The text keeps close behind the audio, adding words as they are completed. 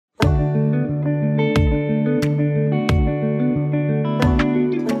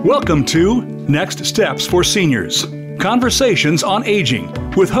Welcome to Next Steps for Seniors, Conversations on Aging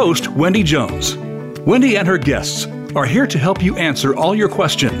with host Wendy Jones. Wendy and her guests are here to help you answer all your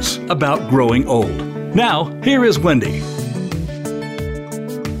questions about growing old. Now, here is Wendy.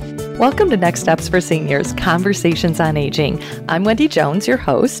 Welcome to Next Steps for Seniors, Conversations on Aging. I'm Wendy Jones, your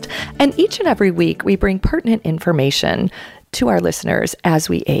host, and each and every week we bring pertinent information to our listeners as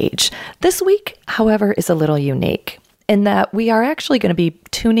we age. This week, however, is a little unique in that we are actually going to be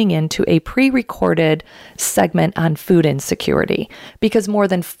tuning into a pre-recorded segment on food insecurity because more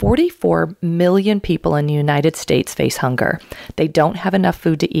than 44 million people in the United States face hunger. They don't have enough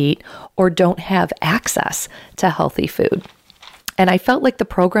food to eat or don't have access to healthy food. And I felt like the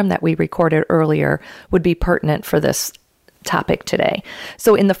program that we recorded earlier would be pertinent for this topic today.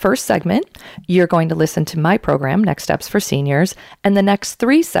 So in the first segment, you're going to listen to my program, Next Steps for Seniors, and the next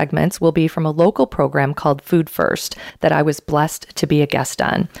 3 segments will be from a local program called Food First that I was blessed to be a guest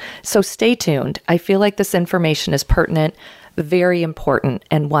on. So stay tuned. I feel like this information is pertinent, very important,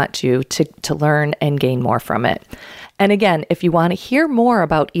 and want you to learn and gain more from it. And again, if you want to hear more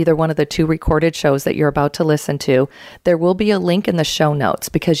about either one of the 2 recorded shows that you're about to listen to, there will be a link in the show notes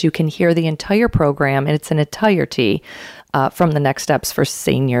because you can hear the entire program in its entirety from the Next Steps for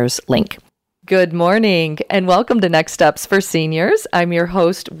Seniors link. Good morning and welcome to Next Steps for Seniors. I'm your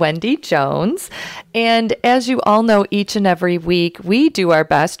host, Wendy Jones. And as you all know, each and every week, we do our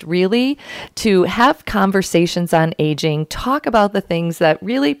best really to have conversations on aging, talk about the things that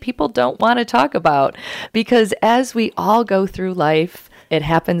really people don't want to talk about. Because as we all go through life, it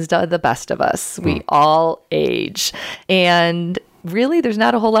happens to the best of us. We all age. And really, there's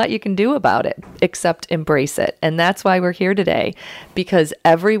not a whole lot you can do about it except embrace it. And that's why we're here today, because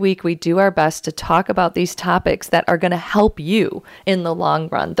every week we do our best to talk about these topics that are going to help you in the long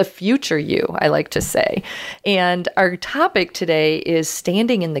run, the future you, I like to say. And our topic today is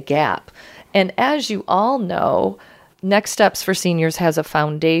standing in the gap. And as you all know, Next Steps for Seniors has a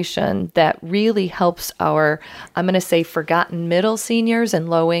foundation that really helps our, I'm going to say, forgotten middle seniors and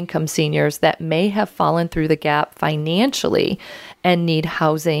low-income seniors that may have fallen through the gap financially and need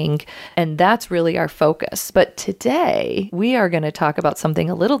housing. And that's really our focus. But today, we are going to talk about something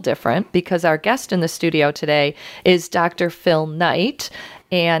a little different because our guest in the studio today is Dr. Phil Knight.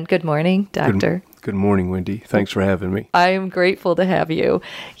 And good morning, Doctor. Good morning, Wendy. Thanks for having me. I am grateful to have you.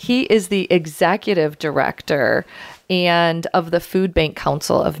 He is the executive director and of the Food Bank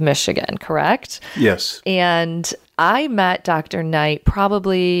Council of Michigan, correct? Yes. And I met Dr. Knight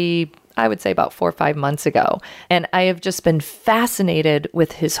probably, I would say about 4 or 5 months ago. And I have just been fascinated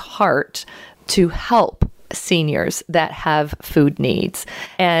with his heart to help seniors that have food needs.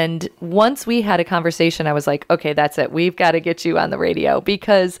 And once we had a conversation, I was like, okay, that's it. We've got to get you on the radio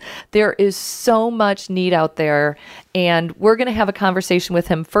because there is so much need out there. And we're going to have a conversation with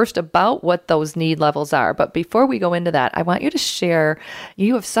him first about what those need levels are. But before we go into that, I want you to share,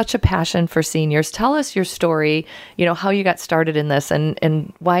 you have such a passion for seniors. Tell us your story, how you got started in this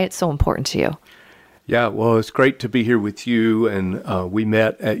and why it's so important to you. Yeah, well, it's great to be here with you. And we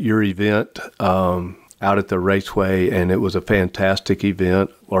met at your event out at the Raceway, and it was a fantastic event.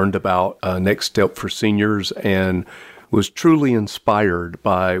 Learned about Next Step for Seniors and was truly inspired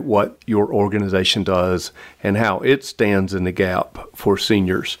by what your organization does and how it stands in the gap for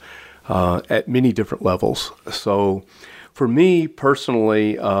seniors at many different levels. So for me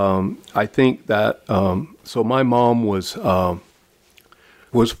personally, I think that, so my mom was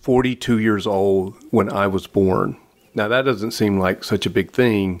 42 years old when I was born. Now that doesn't seem like such a big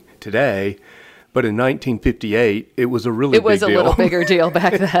thing today, but in 1958, it was a really big deal. It was a little bigger deal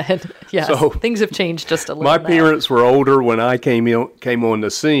back then. Yes, so things have changed just a little. My parents were older when I came on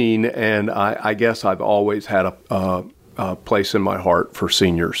the scene, and I guess I've always had a place in my heart for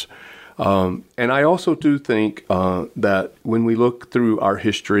seniors. And I also do think that when we look through our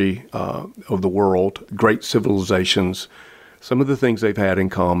history of the world, great civilizations, some of the things they've had in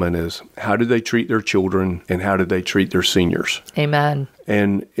common is how did they treat their children and how did they treat their seniors? Amen.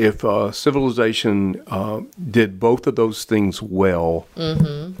 And if civilization did both of those things well,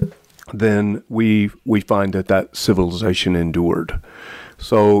 then we find that civilization endured.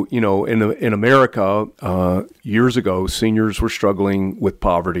 So, in America, years ago, seniors were struggling with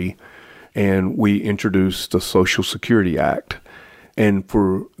poverty, and we introduced the Social Security Act. And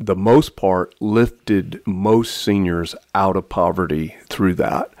for the most part, lifted most seniors out of poverty through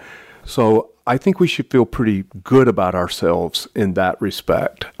that. So I think we should feel pretty good about ourselves in that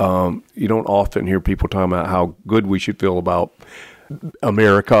respect. You don't often hear people talking about how good we should feel about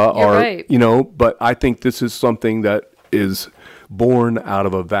America, right. But I think this is something that is born out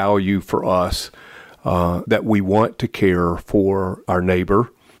of a value for us that we want to care for our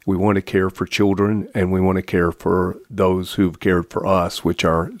neighbor We want to care for children, and we want to care for those who've cared for us, which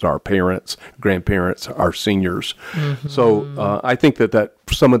are our parents, grandparents, our seniors. So I think that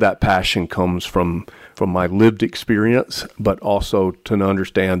some of that passion comes from my lived experience, but also to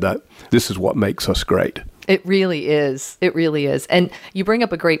understand that this is what makes us great. It really is. It really is. And you bring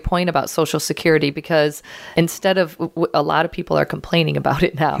up a great point about Social Security, because instead of, a lot of people are complaining about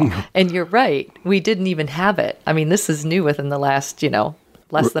it now. And you're right. We didn't even have it. I mean, this is new within the last,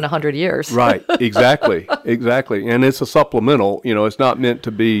 less than 100 years. Right. Exactly. Exactly. And it's a supplemental. It's not meant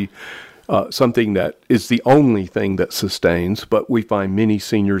to be something that is the only thing that sustains, but we find many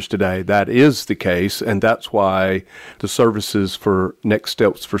seniors today that is the case, and that's why the services for Next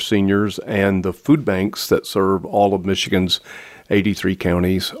Steps for Seniors and the food banks that serve all of Michigan's 83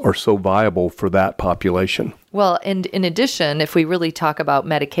 counties are so viable for that population. Well, and in addition, if we really talk about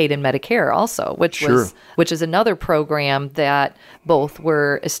Medicaid and Medicare also, which is another program that both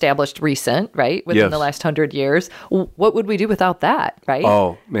were established recent, right, within the last 100 years, what would we do without that, right?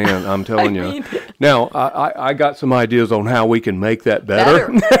 Oh, man, I'm telling you. Now, I got some ideas on how we can make that better.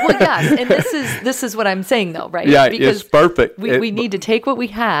 Well, yes, and this is what I'm saying, though, right? Yeah, because it's perfect. We need to take what we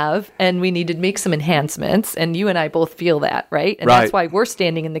have, and we need to make some enhancements, and you and I both feel that, right? And that's why we're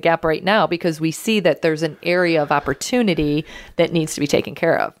standing in the gap right now, because we see that there's an area of opportunity that needs to be taken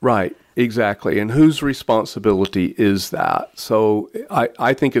care of. Right, exactly. And whose responsibility is that? So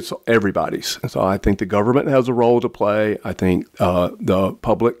I think it's everybody's. So I think the government has a role to play. I think the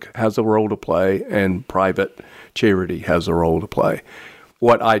public has a role to play, and private charity has a role to play.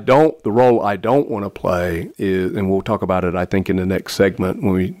 The role I don't want to play is, and we'll talk about it, I think, in the next segment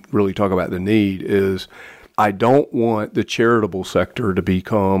when we really talk about the need, is I don't want the charitable sector to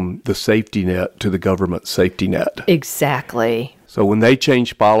become the safety net to the government safety net. Exactly. So when they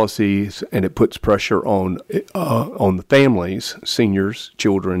change policies and it puts pressure on the families, seniors,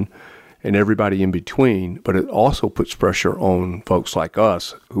 children, and everybody in between, but it also puts pressure on folks like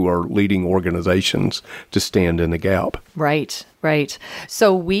us who are leading organizations to stand in the gap. Right.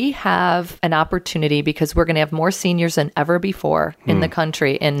 So we have an opportunity, because we're going to have more seniors than ever before in the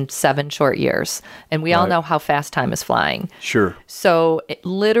country in 7 short years. And we all know how fast time is flying. Sure. So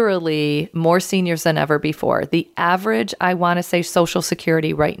literally more seniors than ever before. The average, I want to say, Social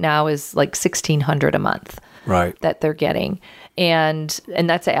Security right now is like $1,600 a month. Right. That they're getting. And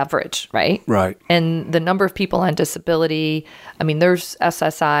that's average, right? Right. And the number of people on disability, I mean, there's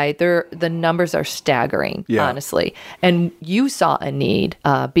SSI, the numbers are staggering, honestly. And you saw a need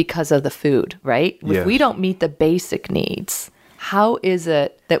because of the food, right? If we don't meet the basic needs, how is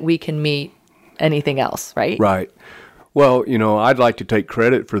it that we can meet anything else, right? Right. Well, I'd like to take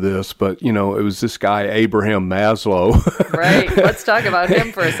credit for this, but, it was this guy, Abraham Maslow. Right. Let's talk about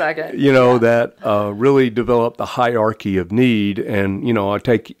him for a second. That really developed the hierarchy of need. And, I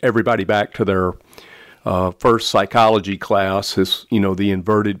take everybody back to their first psychology class, the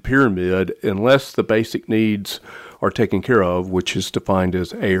inverted pyramid. Unless the basic needs are taken care of, which is defined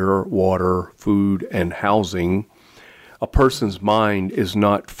as air, water, food, and housing, a person's mind is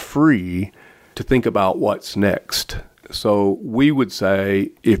not free to think about what's next. So we would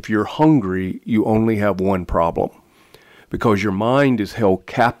say, if you're hungry, you only have one problem, because your mind is held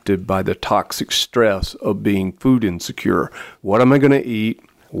captive by the toxic stress of being food insecure. What am I going to eat?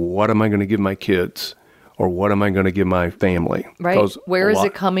 What am I going to give my kids? Or what am I going to give my family? Right. Where is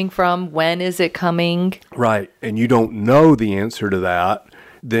it coming from? When is it coming? Right. And you don't know the answer to that.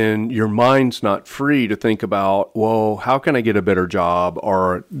 Then your mind's not free to think about, well, how can I get a better job?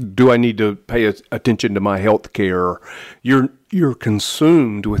 Or do I need to pay attention to my health care? You're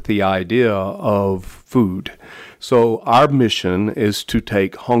consumed with the idea of food. So our mission is to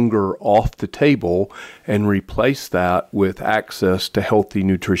take hunger off the table and replace that with access to healthy,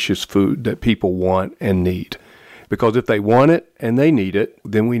 nutritious food that people want and need. Because if they want it and they need it,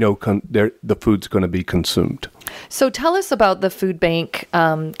 then we know the food's going to be consumed. So tell us about the Food Bank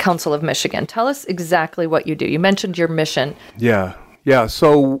Council of Michigan. Tell us exactly what you do. You mentioned your mission. Yeah.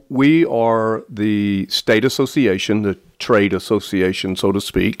 So we are the state association, the trade association, so to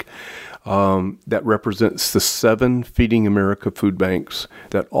speak, that represents the 7 Feeding America food banks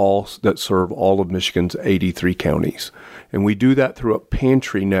that serve all of Michigan's 83 counties. And we do that through a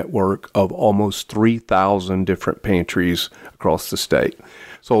pantry network of almost 3,000 different pantries across the state.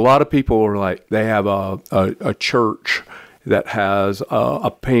 So a lot of people are like, they have a church that has a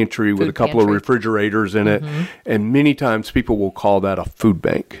pantry with a couple of refrigerators in it. And many times people will call that a food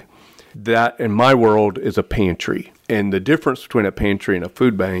bank. That, in my world, is a pantry. And the difference between a pantry and a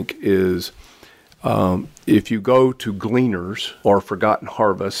food bank is If you go to Gleaners or Forgotten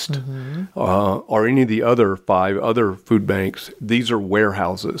Harvest or any of the other 5 other food banks, these are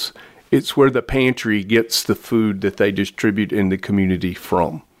warehouses. It's where the pantry gets the food that they distribute in the community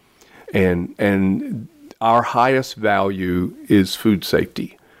from. And our highest value is food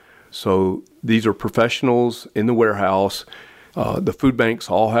safety. So these are professionals in the warehouse. The food banks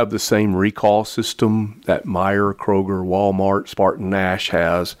all have the same recall system that Meijer, Kroger, Walmart, Spartan Nash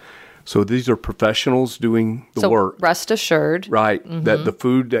has. So these are professionals doing the work. Rest assured. Right. That the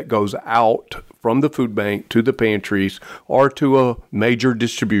food that goes out from the food bank to the pantries or to a major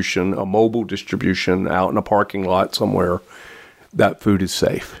distribution, a mobile distribution out in a parking lot somewhere, that food is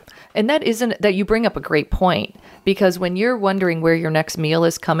safe. And that you bring up a great point, because when you're wondering where your next meal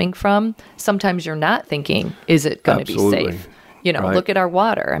is coming from, sometimes you're not thinking, is it going to be safe? Right. Look at our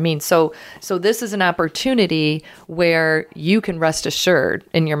water. I mean, so this is an opportunity where you can rest assured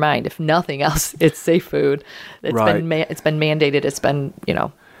in your mind, if nothing else, it's safe food. It's been mandated. It's been,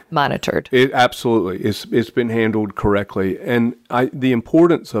 monitored. It absolutely. It's been handled correctly. And the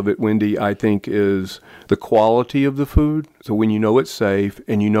importance of it, Wendy, I think, is the quality of the food. So when you know it's safe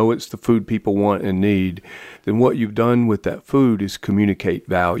and you know it's the food people want and need, then what you've done with that food is communicate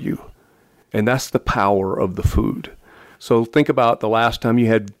value. And that's the power of the food. So think about the last time you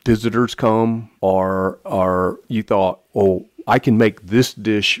had visitors come or you thought, oh, I can make this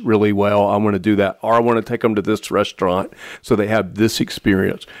dish really well. I want to do that. Or I want to take them to this restaurant so they have this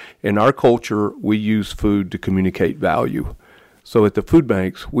experience. In our culture, we use food to communicate value. So at the food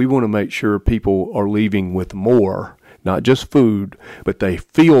banks, we want to make sure people are leaving with more, not just food, but they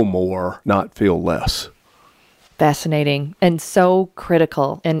feel more, not feel less. Fascinating and so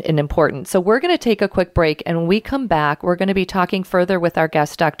critical and important. So we're going to take a quick break, and when we come back, we're going to be talking further with our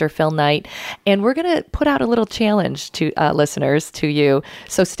guest, Dr. Phil Knight, and we're going to put out a little challenge to listeners, to you.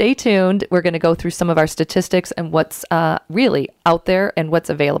 So stay tuned. We're going to go through some of our statistics and what's really out there and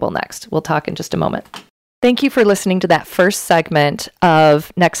what's available next. We'll talk in just a moment. Thank you for listening to that first segment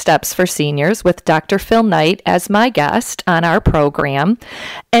of Next Steps for Seniors with Dr. Phil Knight as my guest on our program.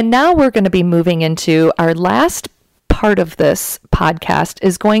 And now we're going to be moving into our last part of this podcast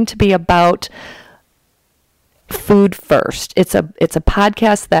is going to be about food first. It's a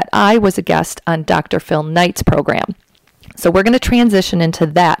podcast that I was a guest on Dr. Phil Knight's program. So we're going to transition into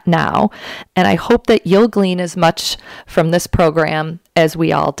that now. And I hope that you'll glean as much from this program as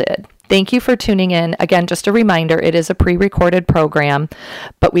we all did. Thank you for tuning in. Again, just a reminder, it is a pre-recorded program,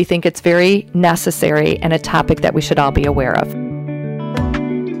 but we think it's very necessary and a topic that we should all be aware of.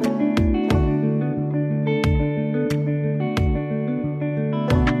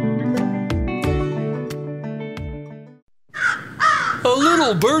 A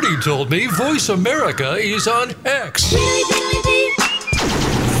little birdie told me Voice America is on X.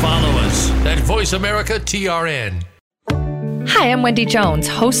 Follow us at Voice America TRN. Hi, I'm Wendy Jones,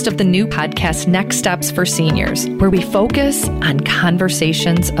 host of the new podcast, Next Steps for Seniors, where we focus on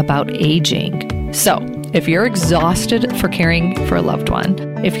conversations about aging. So, if you're exhausted for caring for a loved one,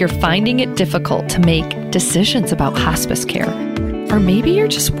 if you're finding it difficult to make decisions about hospice care, or maybe you're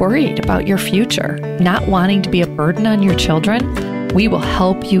just worried about your future, not wanting to be a burden on your children, we will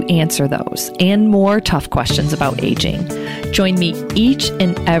help you answer those and more tough questions about aging. Join me each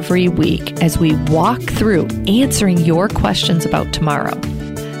and every week as we walk through answering your questions about tomorrow.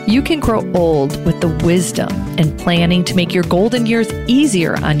 You can grow old with the wisdom and planning to make your golden years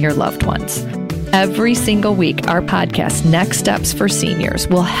easier on your loved ones. Every single week, our podcast, Next Steps for Seniors,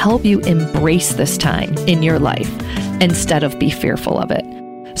 will help you embrace this time in your life instead of be fearful of it.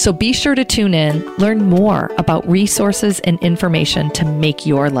 So be sure to tune in, learn more about resources and information to make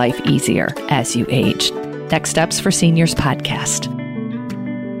your life easier as you age. Next Steps for Seniors podcast.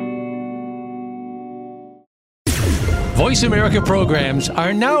 Voice America programs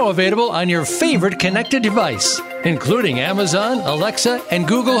are now available on your favorite connected device, including Amazon, Alexa, and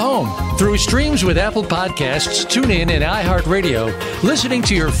Google Home. Through streams with Apple Podcasts, TuneIn, and iHeartRadio, listening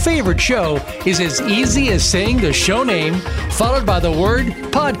to your favorite show is as easy as saying the show name followed by the word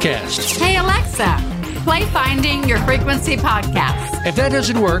podcast. Hey, Alexa, play Finding Your Frequency podcast. If that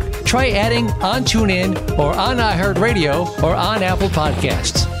doesn't work, try adding on TuneIn or on iHeartRadio or on Apple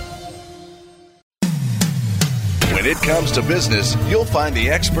Podcasts. When it comes to business, you'll find the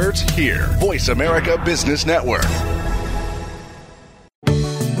experts here. Voice America Business Network.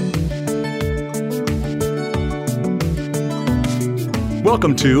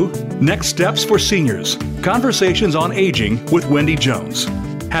 Welcome to Next Steps for Seniors, Conversations on Aging with Wendy Jones.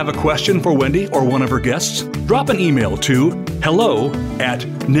 Have a question for Wendy or one of her guests? Drop an email to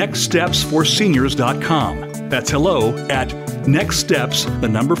hello@nextstepsforseniors.com. That's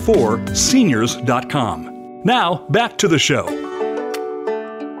hello@nextsteps4seniors.com. Now, back to the show.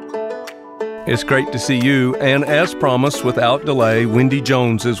 It's great to see you. And as promised, without delay, Wendy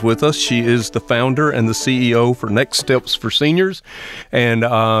Jones is with us. She is the founder and the CEO for Next Steps for Seniors. And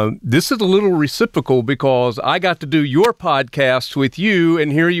this is a little reciprocal because I got to do your podcast with you,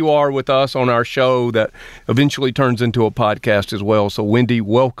 and here you are with us on our show that eventually turns into a podcast as well. So, Wendy,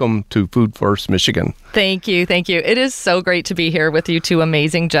 welcome to Food First Michigan. Thank you. Thank you. It is so great to be here with you two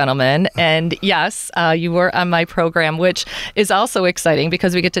amazing gentlemen. And yes, you were on my program, which is also exciting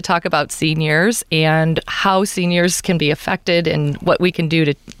because we get to talk about seniors and how seniors can be affected and what we can do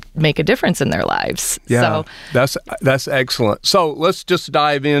to make a difference in their lives. Yeah, so, that's excellent. So let's just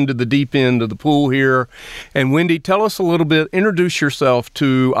dive into the deep end of the pool here. And Wendy, tell us a little bit, introduce yourself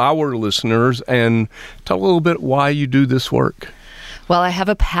to our listeners and tell a little bit why you do this work. Well, I have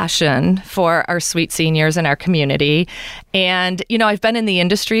a passion for our sweet seniors in our community. And, you know, I've been in the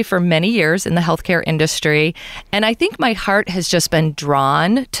industry for many years, in the healthcare industry. And I think my heart has just been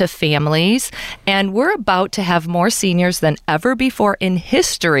drawn to families. And we're about to have more seniors than ever before in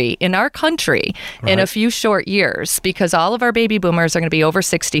history in our country in a few short years, because all of our baby boomers are going to be over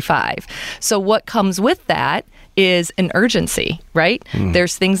 65. So what comes with that is an urgency, right?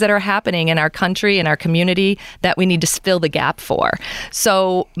 There's things that are happening in our country, in our community that we need to fill the gap for.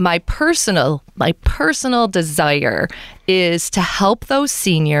 So my personal desire is to help those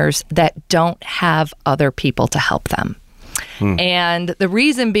seniors that don't have other people to help them. And the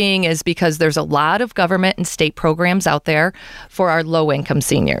reason being is because there's a lot of government and state programs out there for our low-income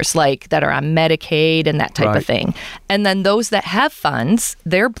seniors, like that are on Medicaid and that type of thing. And then those that have funds,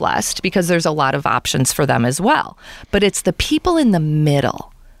 they're blessed because there's a lot of options for them as well. But it's the people in the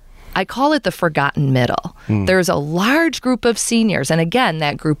middle. I call it the forgotten middle. There's a large group of seniors, and again,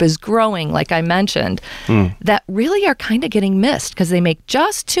 that group is growing, like I mentioned, that really are kind of getting missed because they make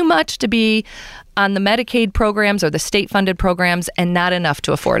just too much to be on the Medicaid programs or the state-funded programs and not enough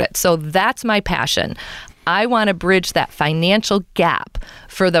to afford it. So that's my passion. I want to bridge that financial gap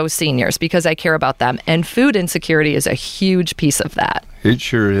for those seniors because I care about them. And food insecurity is a huge piece of that. It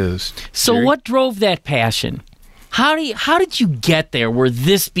sure is. So what drove that passion? How did you get there where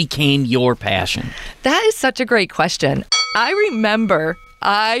this became your passion? That is such a great question. I remember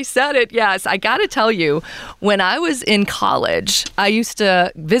I said it, yes. I got to tell you, when I was in college, I used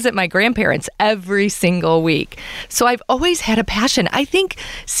to visit my grandparents every single week. So I've always had a passion. I think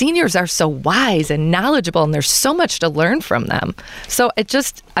seniors are so wise and knowledgeable, and there's so much to learn from them. So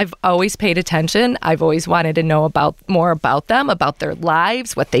I've always paid attention. I've always wanted to know more about them, about their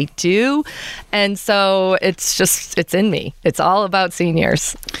lives, what they do. And so it's in me. It's all about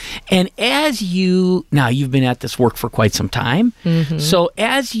seniors. And you've been at this work for quite some time. So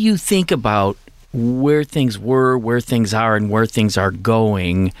as you think about where things were, where things are, and where things are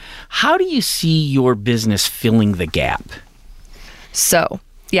going, how do you see your business filling the gap? So,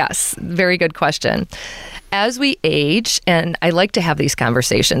 yes, very good question. As we age, and I like to have these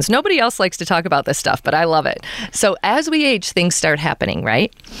conversations, nobody else likes to talk about this stuff, but I love it. So as we age, things start happening,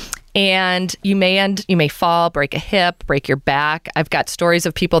 right? And you may fall, break a hip, break your back. I've got stories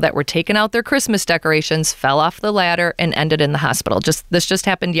of people that were taking out their Christmas decorations, fell off the ladder, and ended in the hospital. This just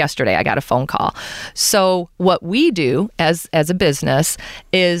happened yesterday. I got a phone call. So what we do as a business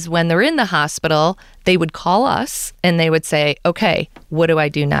is when they're in the hospital, they would call us and they would say, okay, what do I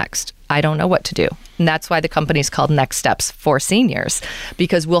do next? I don't know what to do. And that's why the company's called Next Steps for Seniors,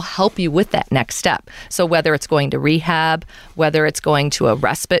 because we'll help you with that next step. So whether it's going to rehab, whether it's going to a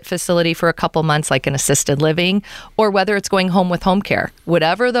respite facility for a couple months like an assisted living, or whether it's going home with home care,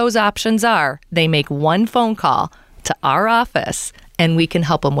 whatever those options are, they make one phone call to our office and we can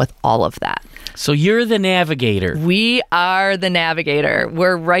help them with all of that. So you're the navigator. We are the navigator.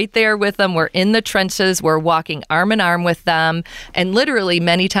 We're right there with them. We're in the trenches. We're walking arm in arm with them and literally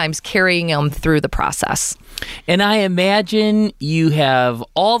many times carrying them through the process. And I imagine you have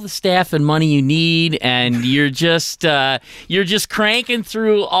all the staff and money you need, and you're just cranking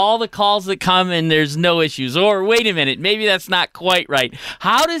through all the calls that come, and there's no issues. Or wait a minute, maybe that's not quite right.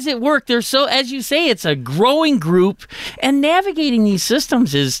 How does it work? As you say, it's a growing group, and navigating these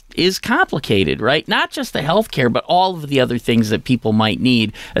systems is complicated, right? Not just the healthcare, but all of the other things that people might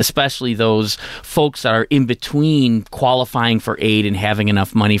need, especially those folks that are in between qualifying for aid and having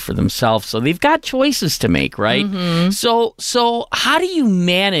enough money for themselves. So they've got choices to make. Right? Mm-hmm. So how do you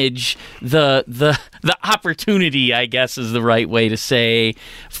manage the opportunity, I guess is the right way to say,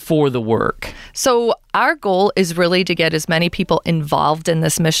 for the work? So Our goal is really to get as many people involved in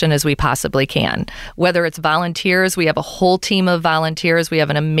this mission as we possibly can. Whether it's volunteers, we have a whole team of volunteers. We have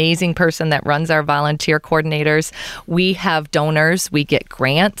an amazing person that runs our volunteer coordinators. We have donors. We get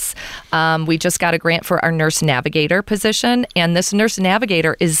grants. We just got a grant for our nurse navigator position, and this nurse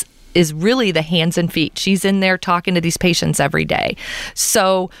navigator is really the hands and feet. She's in there talking to these patients every day.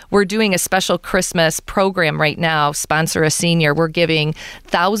 So we're doing a special Christmas program right now, Sponsor a Senior. We're giving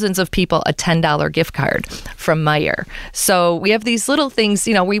thousands of people a $10 gift card from Meijer. So we have these little things,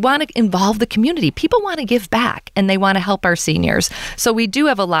 we want to involve the community. People want to give back and they want to help our seniors. So we do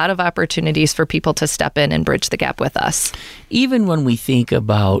have a lot of opportunities for people to step in and bridge the gap with us. Even when we think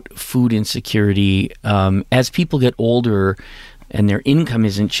about food insecurity, as people get older, and their income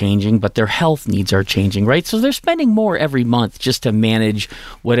isn't changing, but their health needs are changing, right? So they're spending more every month just to manage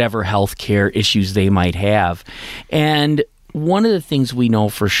whatever health care issues they might have. And one of the things we know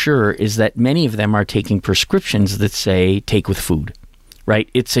for sure is that many of them are taking prescriptions that say, take with food, right?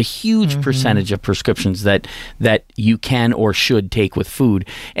 It's a huge percentage of prescriptions that you can or should take with food.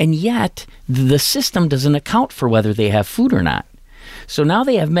 And yet, the system doesn't account for whether they have food or not. So now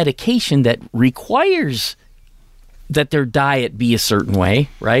they have medication that requires that their diet be a certain way,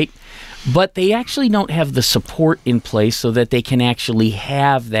 right? But they actually don't have the support in place so that they can actually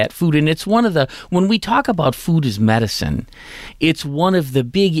have that food. And it's when we talk about food as medicine, it's one of the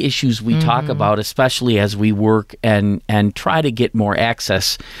big issues we talk about, especially as we work and try to get more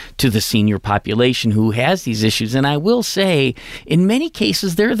access to the senior population who has these issues. And I will say, in many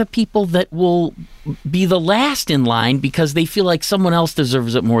cases, they're the people that will be the last in line because they feel like someone else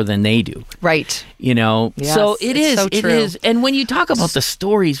deserves it more than they do. Right. Yes, so it is. So it is. And when you talk about the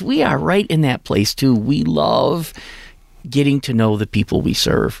stories, we are right in that place too. We love getting to know the people we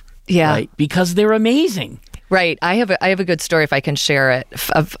serve. Yeah. Right? Because they're amazing. Right. I have a good story, if I can share it,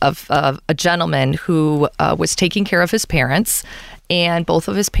 of a gentleman who was taking care of his parents, and both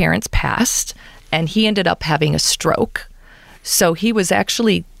of his parents passed, and he ended up having a stroke. So he was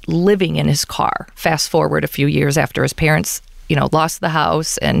actually living in his car. Fast forward a few years after his parents, lost the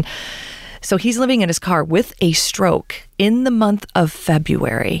house. And so he's living in his car with a stroke in the month of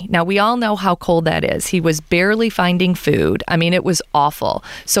February. Now, we all know how cold that is. He was barely finding food. I mean, it was awful.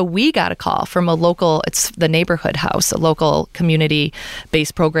 So we got a call from it's the Neighborhood House, a local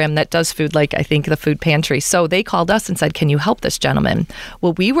community-based program that does food, like I think the food pantry. So they called us and said, can you help this gentleman?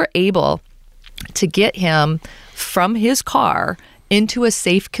 Well, we were able to get him from his car into a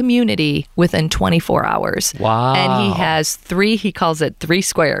safe community within 24 hours. Wow. And he has he calls it 3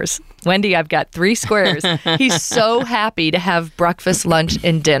 squares. Wendy, I've got 3 squares. He's so happy to have breakfast, lunch,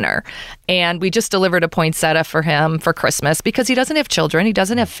 and dinner. And we just delivered a poinsettia for him for Christmas because he doesn't have children, he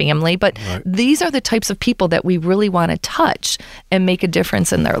doesn't have family, but these are the types of people that we really want to touch and make a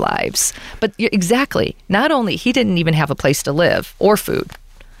difference in their lives. But exactly, not only, he didn't even have a place to live or food.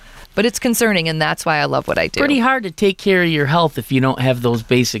 But it's concerning, and that's why I love what I do. Pretty hard to take care of your health if you don't have those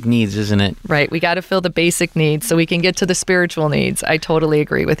basic needs, isn't it? Right. We got to fill the basic needs so we can get to the spiritual needs. I totally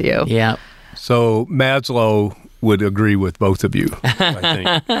agree with you. Yeah. So Maslow would agree with both of you,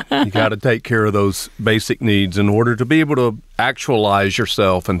 I think. You got to take care of those basic needs in order to be able to actualize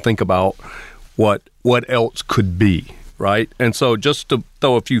yourself and think about what else could be, right? And so just to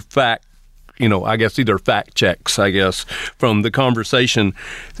throw a few facts, I guess either fact checks, from the conversation,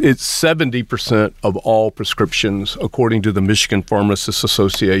 it's 70% of all prescriptions, according to the Michigan Pharmacists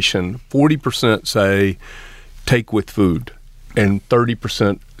Association. 40% say take with food, and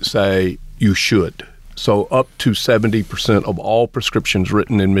 30% say you should. So up to 70% of all prescriptions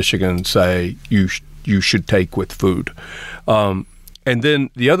written in Michigan say you should take with food. And then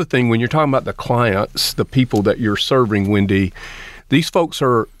the other thing, when you're talking about the clients, the people that you're serving, Wendy, these folks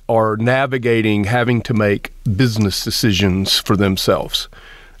are navigating having to make business decisions for themselves.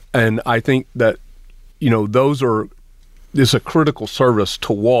 And I think that, is a critical service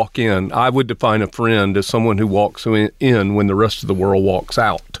to walk in. I would define a friend as someone who walks in when the rest of the world walks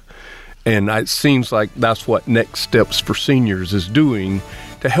out. And it seems like that's what Next Steps for Seniors is doing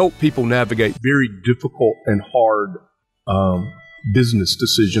to help people navigate very difficult and hard business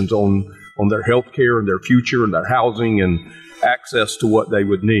decisions on their health care and their future and their housing and access to what they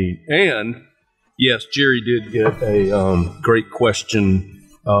would need. And yes, Jerry did get a great question.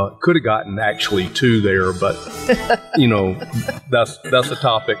 Could have gotten actually 2 there, but that's a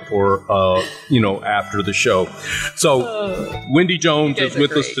topic for after the show. So Wendy Jones is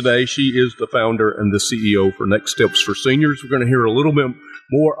with us today. She is the founder and the CEO for Next Steps for Seniors. We're going to hear a little bit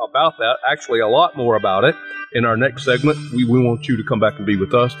more about that, actually a lot more about it, in our next segment. We want you to come back and be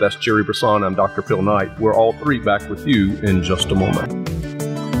with us. That's Jerry Brisson. I'm Dr. Phil Knight. We're all 3 back with you in just a moment.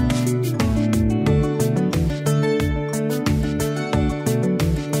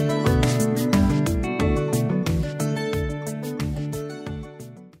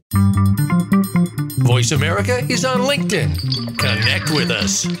 Voice America is on LinkedIn. Connect with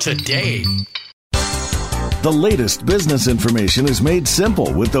us today. The latest business information is made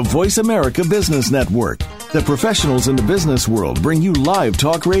simple with the Voice America Business Network. The professionals in the business world bring you live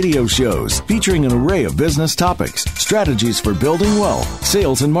talk radio shows featuring an array of business topics, strategies for building wealth,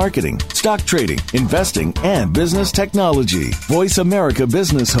 sales and marketing, stock trading, investing, and business technology. Voice America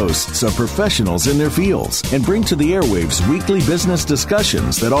Business hosts are professionals in their fields and bring to the airwaves weekly business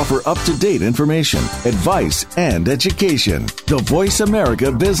discussions that offer up-to-date information, advice, and education. The Voice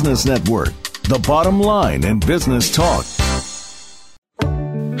America Business Network. The bottom line in business talk.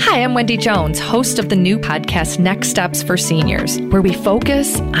 Hi, I'm Wendy Jones, host of the new podcast Next Steps for Seniors, where we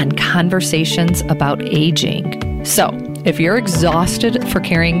focus on conversations about aging. So, if you're exhausted for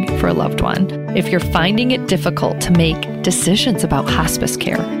caring for a loved one, if you're finding it difficult to make decisions about hospice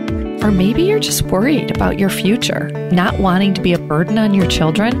care, or maybe you're just worried about your future, not wanting to be a burden on your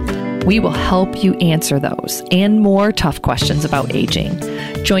children, we will help you answer those and more tough questions about aging.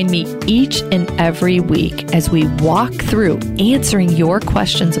 Join me each and every week as we walk through answering your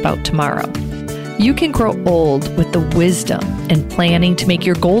questions about tomorrow. You can grow old with the wisdom and planning to make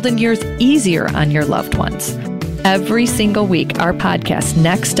your golden years easier on your loved ones. Every single week, our podcast,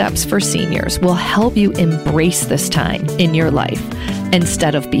 Next Steps for Seniors, will help you embrace this time in your life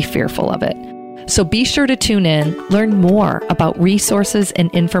instead of be fearful of it. So be sure to tune in, learn more about resources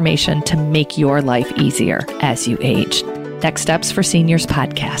and information to make your life easier as you age. Next Steps for Seniors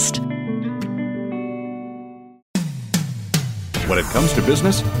podcast. When it comes to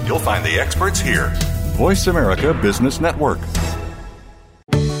business, you'll find the experts here. Voice America Business Network.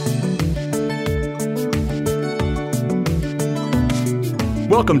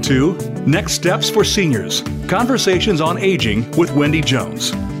 Welcome to Next Steps for Seniors, Conversations on Aging with Wendy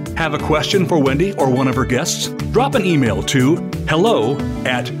Jones. Have a question for Wendy or one of her guests? Drop an email to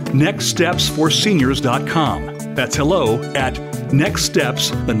hello@nextstepsforseniors.com. That's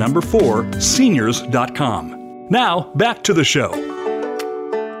hello@nextsteps4seniors.com. Now, back to the show.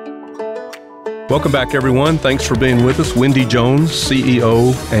 Welcome back, everyone. Thanks for being with us. Wendy Jones,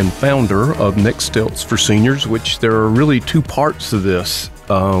 CEO and founder of Next Steps for Seniors, which there are really two parts to this,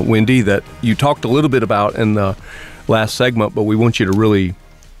 Wendy, that you talked a little bit about in the last segment, but we want you to really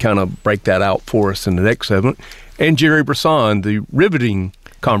kind of break that out for us in the next segment. And Jerry Brisson, the riveting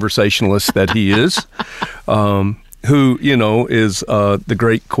conversationalist that he is, who, you know, is the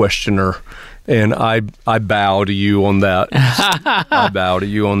great questioner. And I bow to you on that. I bow to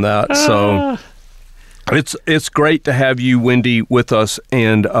you on that. So it's great to have you, Wendy, with us.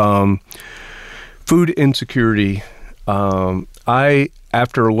 And food insecurity.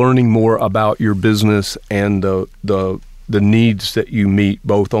 After learning more about your business and the needs that you meet,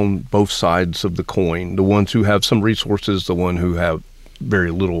 both on both sides of the coin, the ones who have some resources, the one who have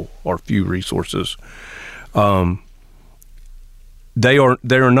very little or few resources, they are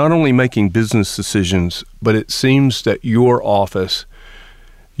not only making business decisions, but it seems that your office,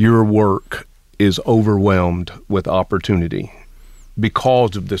 your work is overwhelmed with opportunity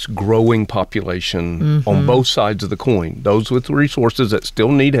because of this growing population on both sides of the coin, those with resources that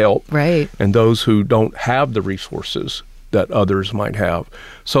still need help, right, and those who don't have the resources that others might have.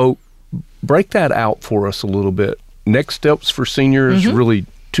 So break that out for us a little bit. Next Steps for Seniors, really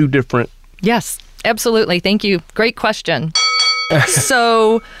two different. Yes, absolutely. Thank you. Great question.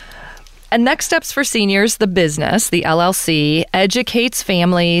 So, Next Steps for Seniors, the business, the LLC, educates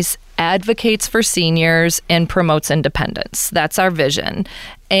families, advocates for seniors, and promotes independence. That's our vision.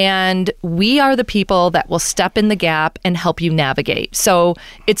 And we are the people that will step in the gap and help you navigate. So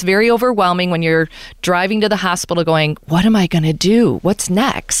it's very overwhelming when you're driving to the hospital going, what am I going to do? What's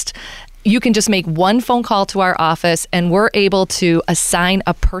next? You can just make one phone call to our office and we're able to assign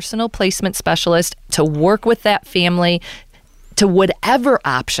a personal placement specialist to work with that family to whatever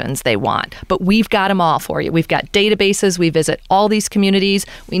options they want. But we've got them all for you. We've got databases. We visit all these communities.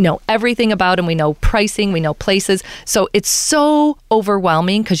 We know everything about them. We know pricing. We know places. So it's so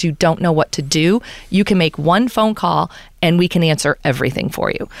overwhelming because you don't know what to do. You can make one phone call and we can answer everything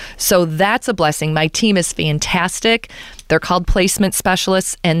for you. So that's a blessing. My team is fantastic. They're called placement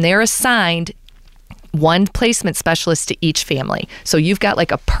specialists and they're assigned one placement specialist to each family. So you've got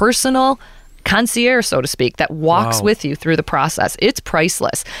like a personal concierge, so to speak, that walks with you through the process. It's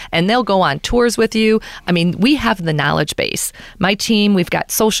priceless. And they'll go on tours with you. I mean, we have the knowledge base. My team, we've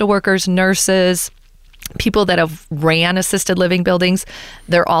got social workers, nurses, people that have ran assisted living buildings.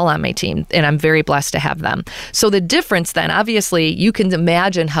 They're all on my team, and I'm very blessed to have them. So the difference then, obviously, you can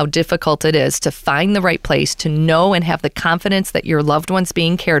imagine how difficult it is to find the right place, to know and have the confidence that your loved one's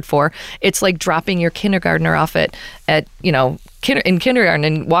being cared for. It's like dropping your kindergartner off at in kindergarten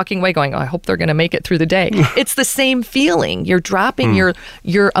and walking away going, oh, I hope they're going to make it through the day. It's the same feeling. You're dropping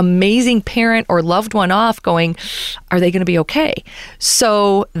your amazing parent or loved one off going, are they going to be okay?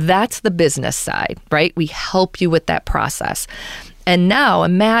 So that's the business side, right? We help you with that process. And now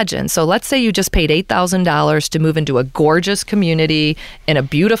imagine, so let's say you just paid $8,000 to move into a gorgeous community in a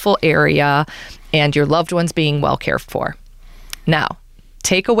beautiful area and your loved one's being well cared for. Now,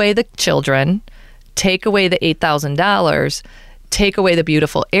 take away the children, take away the $8,000, take away the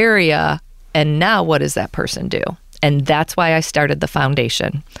beautiful area, and now what does that person do? And that's why I started the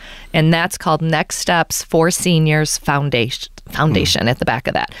foundation. And that's called Next Steps for Seniors Foundation at the back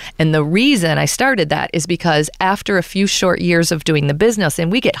of that. And the reason I started that is because after a few short years of doing the business,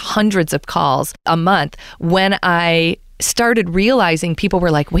 and we get hundreds of calls a month, when I started realizing people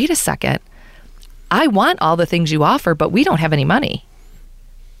were like, wait a second, I want all the things you offer, but we don't have any money.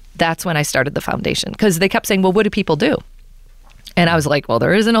 That's when I started the foundation, because they kept saying, well, what do people do? And I was like, well,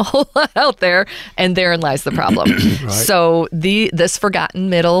 there isn't a whole lot out there, and therein lies the problem. Right. So this Forgotten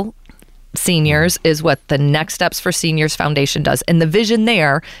Middle Seniors is what the Next Steps for Seniors Foundation does. And the vision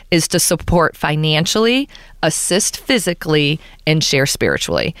there is to support financially, assist physically, and share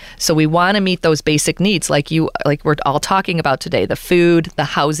spiritually. So we want to meet those basic needs like we're all talking about today, the food, the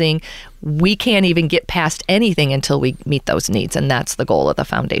housing. We can't even get past anything until we meet those needs, and that's the goal of the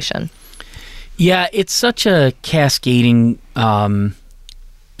foundation. Yeah, it's such a cascading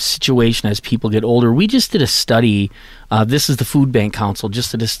situation as people get older. We just did a study. This is the Food Bank Council, just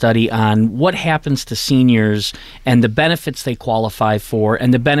did a study on what happens to seniors and the benefits they qualify for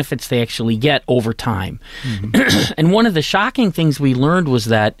and the benefits they actually get over time. Mm-hmm. And one of the shocking things we learned was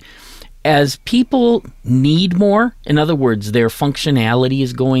that as people need more, in other words, their functionality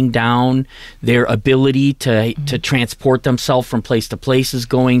is going down, their ability to transport themselves from place to place is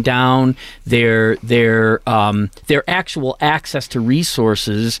going down, their actual access to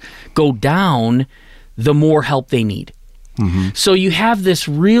resources go down, the more help they need. Mm-hmm. So you have this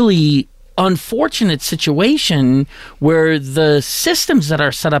really unfortunate situation where the systems that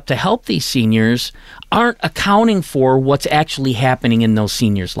are set up to help these seniors aren't accounting for what's actually happening in those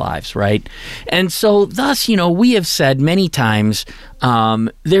seniors' lives, right? And so thus, we have said many times,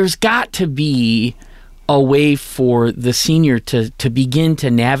 there's got to be a way for the senior to begin to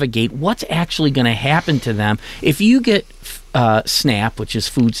navigate what's actually going to happen to them if you get SNAP, which is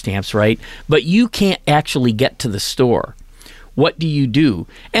food stamps, right? But you can't actually get to the store. What do you do?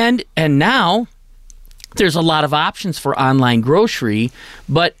 And now there's a lot of options for online grocery,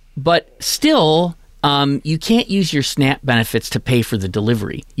 but still you can't use your SNAP benefits to pay for the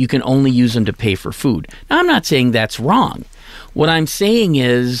delivery. You can only use them to pay for food. Now, I'm not saying that's wrong. What I'm saying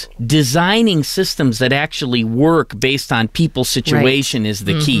is designing systems that actually work based on people's situation is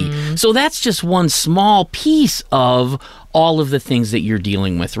the key. So that's just one small piece of all of the things that you're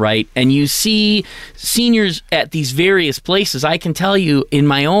dealing with, right? And you see seniors at these various places. I can tell you in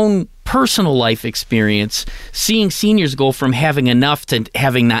my own personal life experience, seeing seniors go from having enough to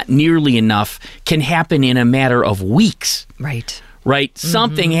having not nearly enough can happen in a matter of weeks. Right?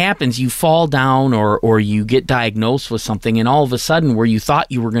 Something happens, you fall down or you get diagnosed with something, and all of a sudden where you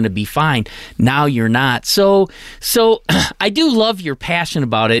thought you were going to be fine, now you're not. So I do love your passion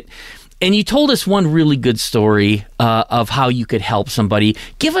about it. And you told us one really good story of how you could help somebody.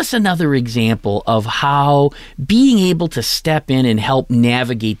 Give us another example of how being able to step in and help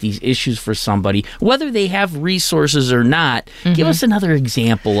navigate these issues for somebody, whether they have resources or not, give us another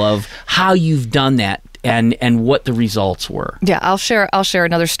example of how you've done that. And what the results were. Yeah, I'll share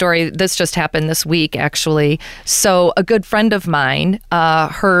another story. This just happened this week, actually. So a good friend of mine,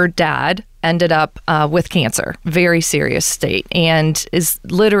 her dad ended up with cancer, very serious state, and is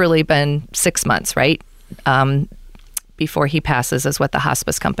literally been 6 months, right? Before he passes is what the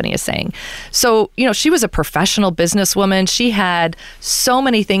hospice company is saying. So, she was a professional businesswoman. She had so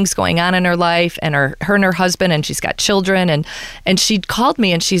many things going on in her life, and her and her husband, and she's got children, and she called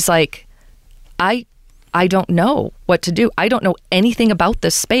me and she's like, I don't know what to do. I don't know anything about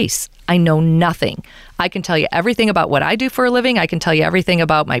this space. I know nothing. I can tell you everything about what I do for a living. I can tell you everything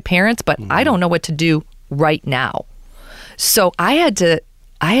about my parents, but I don't know what to do right now. So I had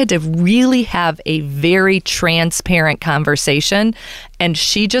to really have a very transparent conversation. And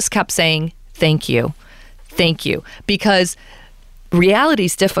she just kept saying, thank you, because reality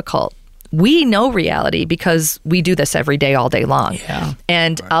is difficult. We know reality because we do this every day, all day long. Yeah.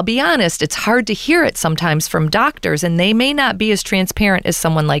 And I'll be honest, it's hard to hear it sometimes from doctors, and they may not be as transparent as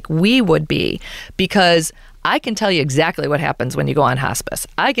someone like we would be, because I can tell you exactly what happens when you go on hospice.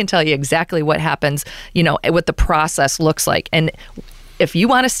 I can tell you exactly what happens, what the process looks like. And if you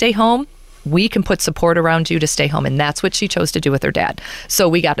want to stay home, we can put support around you to stay home. And that's what she chose to do with her dad. So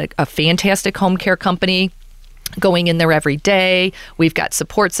we got a fantastic home care company going in there every day. We've got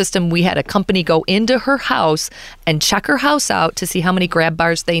support system. We had a company go into her house and check her house out to see how many grab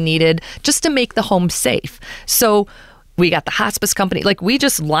bars they needed just to make the home safe. So we got the hospice company. Like, we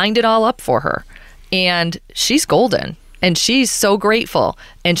just lined it all up for her. And she's golden. And she's so grateful.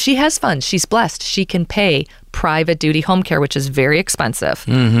 And she has funds. She's blessed. She can pay private duty home care, which is very expensive.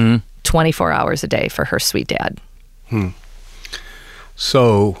 24 hours a day for her sweet dad.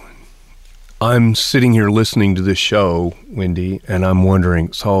 So I'm sitting here listening to this show, Wendy, and I'm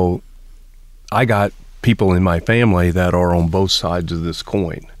wondering, so I got people in my family that are on both sides of this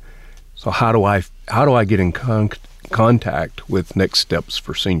coin. So how do I get in contact with Next Steps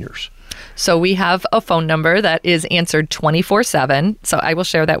for Seniors? So we have a phone number that is answered 24/7. So I will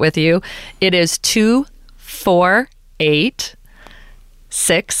share that with you. It is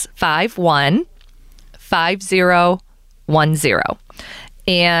 248-651-5010.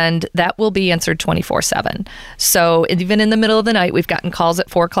 And that will be answered 24/7. So even in the middle of the night, we've gotten calls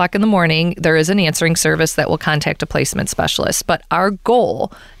at 4 o'clock in the morning. There is an answering service that will contact a placement specialist. But our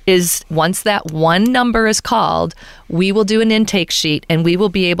goal is, once that one number is called, we will do an intake sheet and we will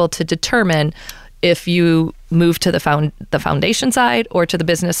be able to determine if you move to the foundation side or to the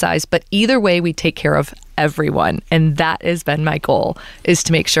business side. But either way, we take care of everyone. And that has been my goal, is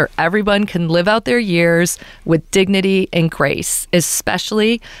to make sure everyone can live out their years with dignity and grace,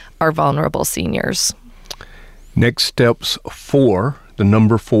 especially our vulnerable seniors. Next Steps for, the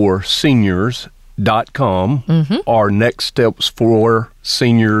number 4, seniors.com or Next Steps for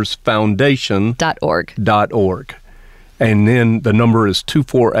Seniors Foundation.org. And then the number is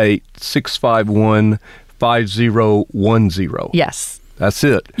 248-651-5010. Yes. That's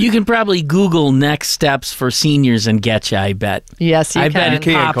it. You can probably Google Next Steps for Seniors and get you, I bet. Yes, you can. I bet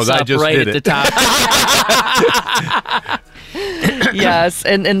it pops up right at the top. Yes,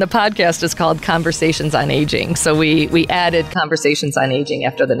 and the podcast is called Conversations on Aging. So we added Conversations on Aging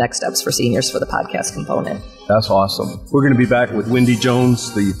after the Next Steps for Seniors for the podcast component. That's awesome. We're going to be back with Wendy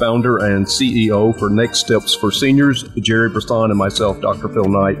Jones, the founder and CEO for Next Steps for Seniors, Jerry Brisson, and myself, Dr. Phil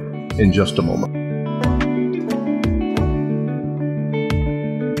Knight, in just a moment.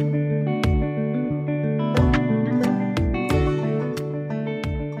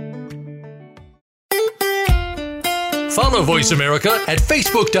 Follow Voice America at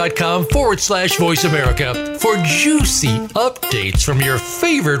Facebook.com/Voice America for juicy updates from your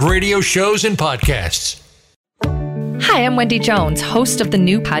favorite radio shows and podcasts. Hi, I'm Wendy Jones, host of the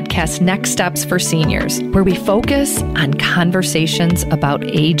new podcast Next Steps for Seniors, where we focus on conversations about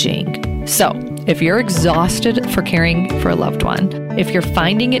aging. So, if you're exhausted for caring for a loved one, if you're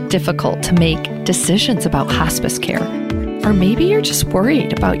finding it difficult to make decisions about hospice care, or maybe you're just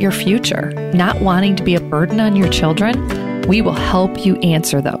worried about your future, not wanting to be a burden on your children, we will help you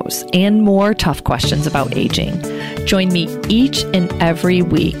answer those and more tough questions about aging. Join me each and every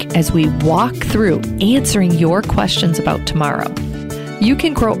week as we walk through answering your questions about tomorrow. You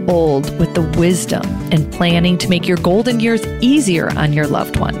can grow old with the wisdom and planning to make your golden years easier on your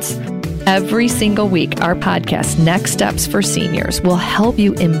loved ones. Every single week, our podcast, Next Steps for Seniors, will help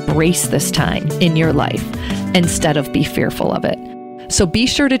you embrace this time in your life instead of be fearful of it. So be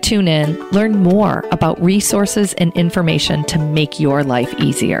sure to tune in, learn more about resources and information to make your life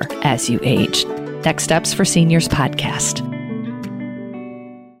easier as you age. Next Steps for Seniors podcast.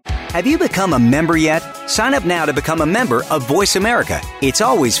 Have you become a member yet? Sign up now to become a member of Voice America. It's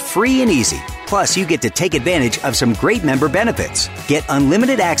always free and easy. Plus, you get to take advantage of some great member benefits. Get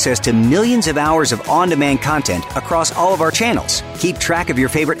unlimited access to millions of hours of on-demand content across all of our channels. Keep track of your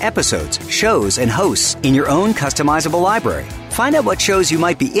favorite episodes, shows, and hosts in your own customizable library. Find out what shows you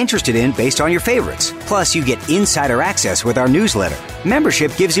might be interested in based on your favorites. Plus, you get insider access with our newsletter.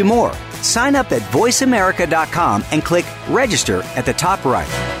 Membership gives you more. Sign up at voiceamerica.com and click register at the top right.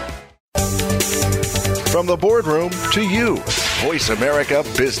 From the boardroom to you, Voice America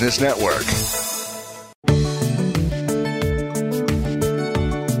Business Network.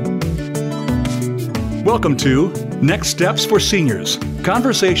 Welcome to Next Steps for Seniors,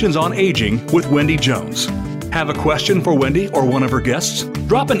 Conversations on Aging with Wendy Jones. Have a question for Wendy or one of her guests?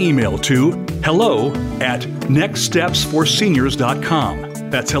 Drop an email to hello@nextstepsforseniors.com.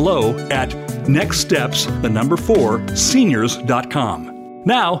 That's hello@nextsteps4seniors.com.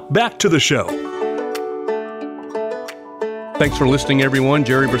 Now, back to the show. Thanks for listening, everyone.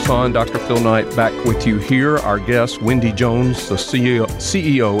 Jerry Brisson, Dr. Phil Knight, back with you here. Our guest, Wendy Jones, the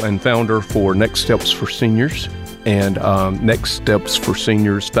CEO and founder for Next Steps for Seniors and Next Steps for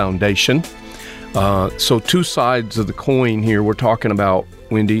Seniors Foundation. So two sides of the coin here. We're talking about,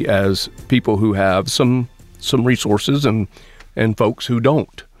 Wendy, as people who have some resources and folks who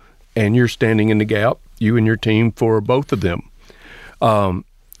don't. And you're standing in the gap, you and your team, for both of them.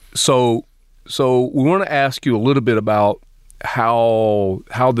 So we want to ask you a little bit about how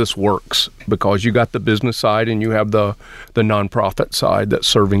this works, because you got the business side and you have the nonprofit side that's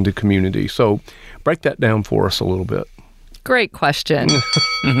serving the community. So break that down for us a little bit. Great question.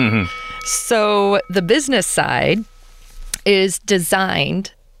 So the business side is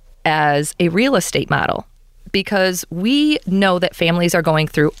designed as a real estate model, because we know that families are going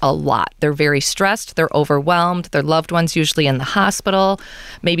through a lot. They're very stressed. They're overwhelmed. Their loved one's usually in the hospital.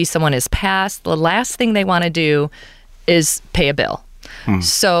 Maybe someone has passed. The last thing they want to do is pay a bill.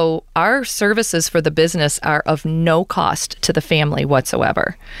 So our services for the business are of no cost to the family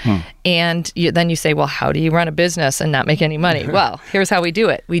whatsoever. And then you say, well, how do you run a business and not make any money? Well, here's how we do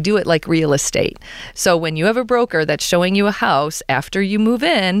it. We do it like real estate. So when you have a broker that's showing you a house after you move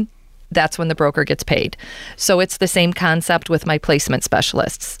in, that's when the broker gets paid. So it's the same concept with my placement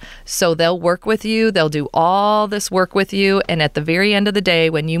specialists. So they'll work with you, they'll do all this work with you, and at the very end of the day,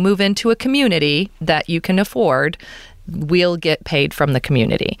 when you move into a community that you can afford, we'll get paid from the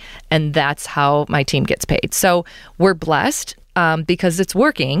community. And that's how my team gets paid. So we're blessed because it's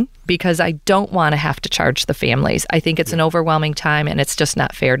working, because I don't want to have to charge the families. I think it's an overwhelming time and it's just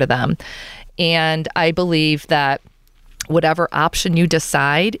not fair to them. And I believe that whatever option you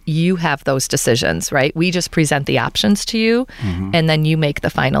decide, you have those decisions, right? We just present the options to you, and then you make the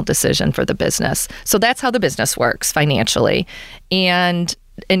final decision for the business. So that's how the business works financially. And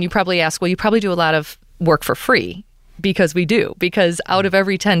you probably ask, well, you probably do a lot of work for free. Because we do. Because out of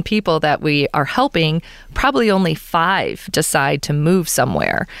every 10 people that we are helping, probably only 5 decide to move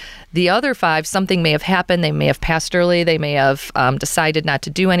somewhere. The other 5, something may have happened. They may have passed early. They may have decided not to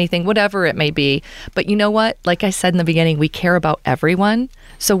do anything, whatever it may be. But you know what? Like I said in the beginning, we care about everyone.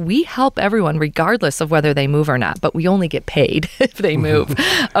 So we help everyone regardless of whether they move or not. But we only get paid if they move.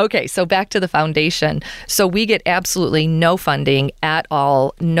 Okay, so back to the foundation. So we get absolutely no funding at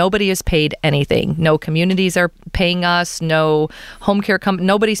all. Nobody is paid anything. No communities are paying us. No home care company.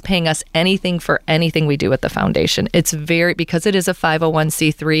 Nobody's paying us anything for anything we do at the foundation. It's because it is a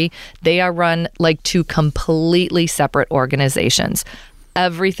 501c3. They are run like 2 completely separate organizations.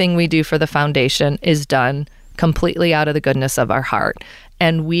 Everything we do for the foundation is done completely out of the goodness of our heart.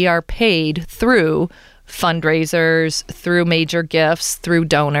 And we are paid through fundraisers, through major gifts, through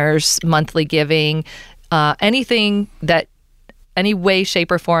donors, monthly giving, anything that, any way,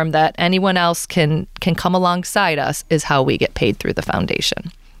 shape, or form that anyone else can come alongside us is how we get paid through the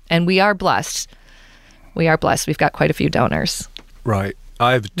foundation. And we are blessed. We are blessed. We've got quite a few donors. Right.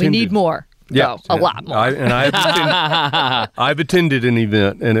 We need more. Yeah, a lot more. I've attended an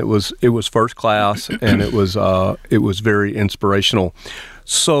event, and it was first class, and it was very inspirational.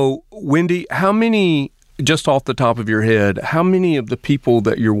 So, Wendy, how many, just off the top of your head, how many of the people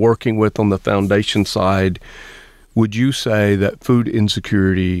that you're working with on the foundation side would you say that food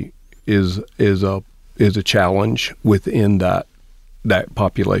insecurity is a challenge within that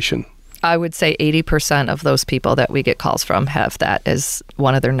population? I would say 80% of those people that we get calls from have that as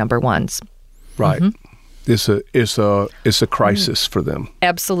one of their number ones. Right. It's a crisis for them.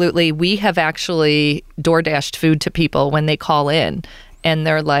 Absolutely. We have actually DoorDashed food to people when they call in and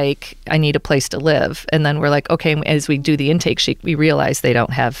they're like, I need a place to live. And then we're like, okay, as we do the intake sheet, we realize they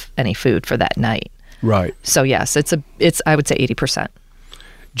don't have any food for that night. Right. So yes, it's I would say 80%.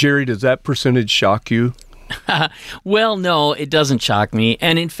 Jerry, does that percentage shock you? Well, no, it doesn't shock me.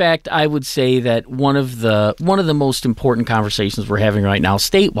 And in fact, I would say that one of the most important conversations we're having right now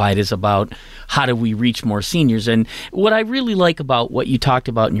statewide is about how do we reach more seniors. And what I really like about what you talked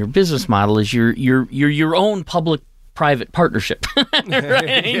about in your business model is you're your own public-private partnership.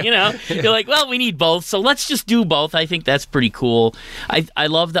 Right? You know, you're like, well, we need both, so let's just do both. I think that's pretty cool. I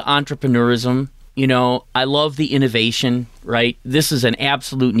love the entrepreneurism. You know, I love the innovation, right? This is an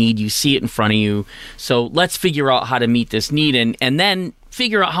absolute need. You see it in front of you. So let's figure out how to meet this need and then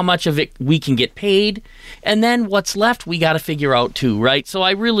figure out how much of it we can get paid. And then what's left, we got to figure out too, right? So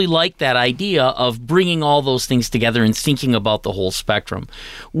I really like that idea of bringing all those things together and thinking about the whole spectrum.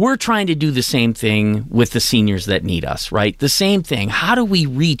 We're trying to do the same thing with the seniors that need us, right? The same thing. How do we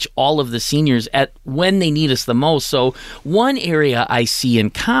reach all of the seniors at when they need us the most? So one area I see in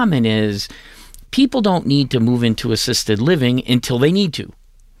common is people don't need to move into assisted living until they need to,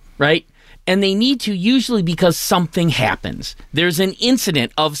 right? And they need to usually because something happens. There's an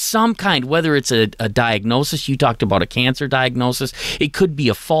incident of some kind, whether it's a diagnosis. You talked about a cancer diagnosis. It could be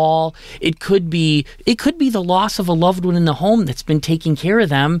a fall. It could be the loss of a loved one in the home that's been taking care of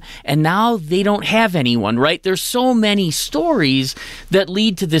them, and now they don't have anyone, right? There's so many stories that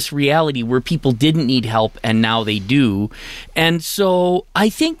lead to this reality where people didn't need help and now they do. And so I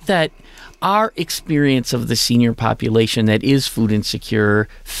think that our experience of the senior population that is food insecure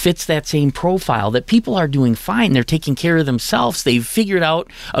fits that same profile, that people are doing fine. They're taking care of themselves. They've figured out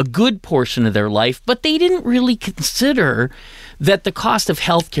a good portion of their life, but they didn't really consider that the cost of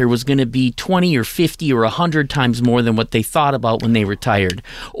healthcare was going to be 20 or 50 or 100 times more than what they thought about when they retired,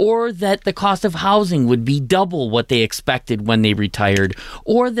 or that the cost of housing would be double what they expected when they retired,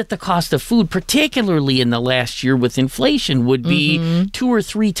 or that the cost of food, particularly in the last year with inflation, would be 2 or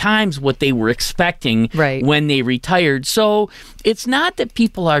 3 times what they were expecting when they retired. So it's not that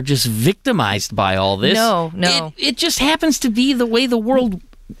people are just victimized by all this. No. It just happens to be the way the world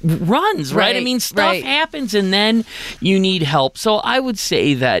runs, right? I mean, stuff happens and then you need help. So I would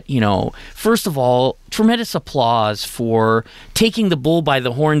say that, first of all, tremendous applause for taking the bull by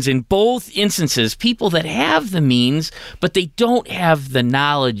the horns in both instances. People that have the means, but they don't have the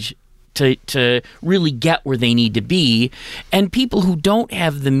knowledge to really get where they need to be, and people who don't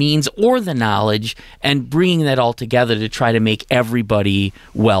have the means or the knowledge, and bringing that all together to try to make everybody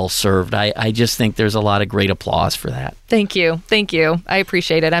well served. I just think there's a lot of great applause for that. Thank you. I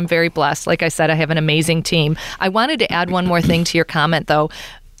appreciate it. I'm very blessed. Like I said, I have an amazing team. I wanted to add one more thing to your comment, though.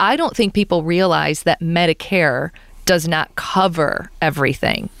 I don't think people realize that Medicare does not cover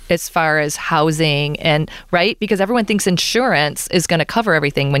everything as far as housing and, right? Because everyone thinks insurance is going to cover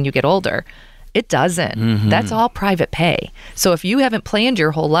everything when you get older. It doesn't. That's all private pay. So if you haven't planned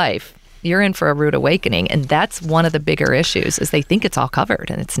your whole life, you're in for a rude awakening. And that's one of the bigger issues, is they think it's all covered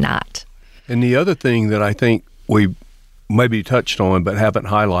and it's not. And the other thing that I think we maybe touched on but haven't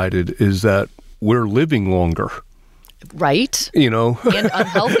highlighted is that we're living longer. Right. And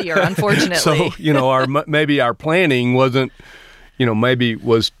unhealthier, unfortunately. So, maybe our planning wasn't, maybe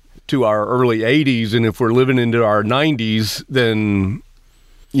was to our early 80s. And if we're living into our 90s, then,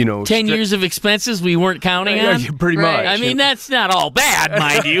 10 years of expenses we weren't counting on? Yeah, pretty much. I mean, that's not all bad,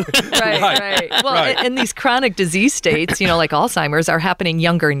 mind you. Right. Well, and these chronic disease states, like Alzheimer's, are happening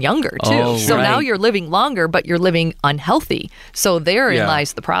younger and younger, too. Oh, so now you're living longer, but you're living unhealthy. So therein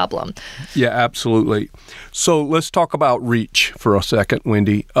lies the problem. Yeah, absolutely. So let's talk about REACH for a second,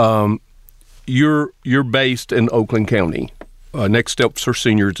 Wendy. You're based in Oakland County. Next Steps for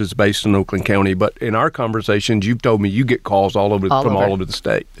Seniors is based in Oakland County, but in our conversations, you've told me you get calls all over the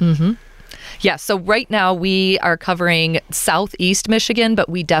state. Mm-hmm. Yeah, so right now we are covering Southeast Michigan, but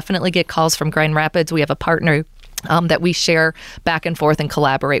we definitely get calls from Grand Rapids. We have a partner that we share back and forth and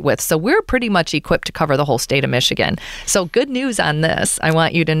collaborate with. So we're pretty much equipped to cover the whole state of Michigan. So good news on this, I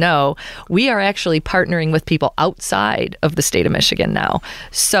want you to know, we are actually partnering with people outside of the state of Michigan now.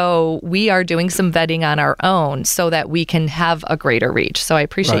 So we are doing some vetting on our own so that we can have a greater reach. So I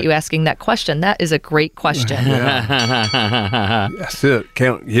appreciate you asking that question. That is a great question. That's it.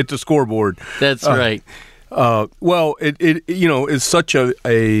 Hit the scoreboard. That's right. Well, it is such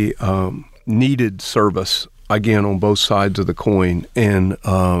a needed service, again, on both sides of the coin, and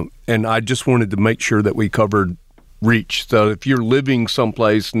I just wanted to make sure that we covered REACH. So if you're living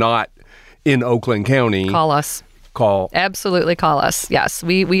someplace not in Oakland County, call us. Absolutely call us. Yes,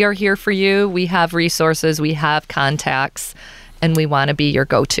 we are here for you. We have resources, we have contacts, and we want to be your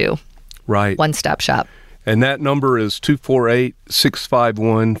go-to. Right. One-stop shop. And that number is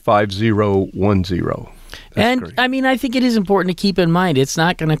 248-651-5010. And great. I mean, I think it is important to keep in mind, it's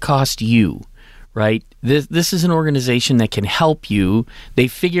not going to cost you. Right. This is an organization that can help you. They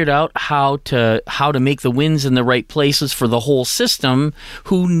figured out how to make the wins in the right places for the whole system,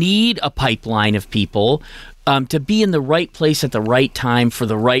 who need a pipeline of people to be in the right place at the right time for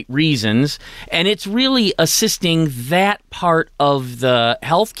the right reasons. And it's really assisting that part of the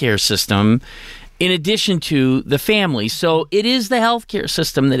healthcare system in addition to the family. So it is the healthcare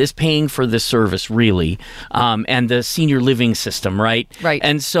system that is paying for this service, really, and the senior living system, right? Right.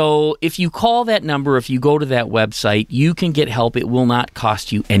 And so if you call that number, if you go to that website, you can get help. It will not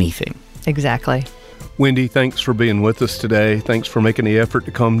cost you anything. Exactly. Wendy, thanks for being with us today. Thanks for making the effort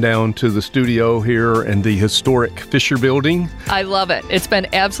to come down to the studio here in the historic Fisher Building. I love it. It's been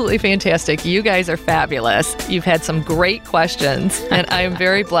absolutely fantastic. You guys are fabulous. You've had some great questions, and I am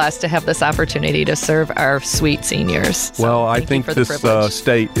very blessed to have this opportunity to serve our sweet seniors. So well, I think this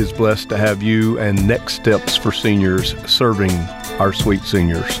state is blessed to have you and Next Steps for Seniors serving our sweet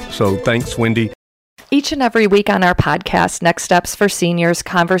seniors. So thanks, Wendy. Each and every week on our podcast, Next Steps for Seniors,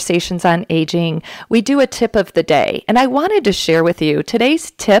 Conversations on Aging, we do a tip of the day. And I wanted to share with you,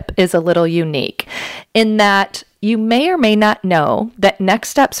 today's tip is a little unique in that you may or may not know that Next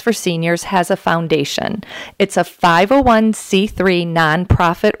Steps for Seniors has a foundation. It's a 501c3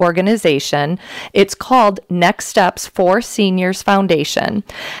 nonprofit organization. It's called Next Steps for Seniors Foundation.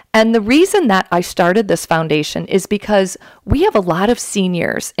 And the reason that I started this foundation is because we have a lot of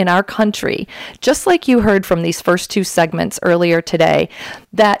seniors in our country, just like you heard from these first two segments earlier today,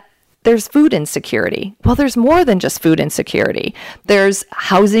 that there's food insecurity. Well, there's more than just food insecurity. There's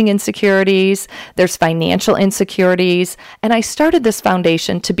housing insecurities, there's financial insecurities, and I started this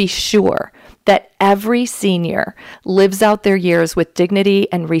foundation to be sure that every senior lives out their years with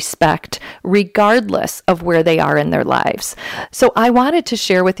dignity and respect, regardless of where they are in their lives. So I wanted to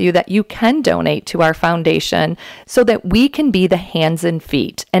share with you that you can donate to our foundation so that we can be the hands and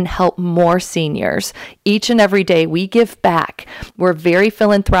feet and help more seniors. Each and every day we give back. We're very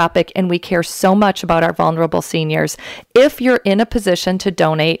philanthropic and we care so much about our vulnerable seniors. If you're in a position to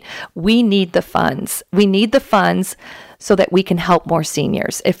donate, we need the funds. We need the funds so that we can help more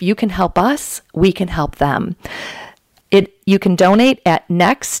seniors. If you can help us, we can help them. You can donate at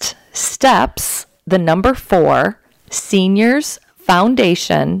Next Steps, 4,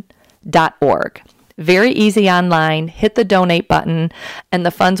 seniorsfoundation.org. Very easy online. Hit the donate button, and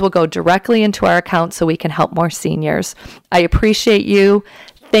the funds will go directly into our account so we can help more seniors. I appreciate you.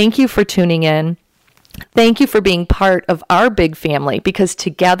 Thank you for tuning in. Thank you for being part of our big family, because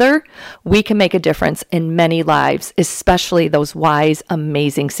together we can make a difference in many lives, especially those wise,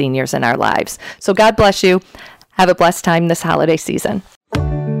 amazing seniors in our lives. So God bless you. Have a blessed time this holiday season.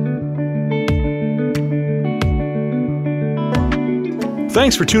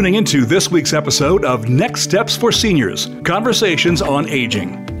 Thanks for tuning into this week's episode of Next Steps for Seniors, Conversations on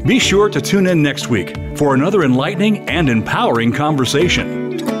Aging. Be sure to tune in next week for another enlightening and empowering conversation.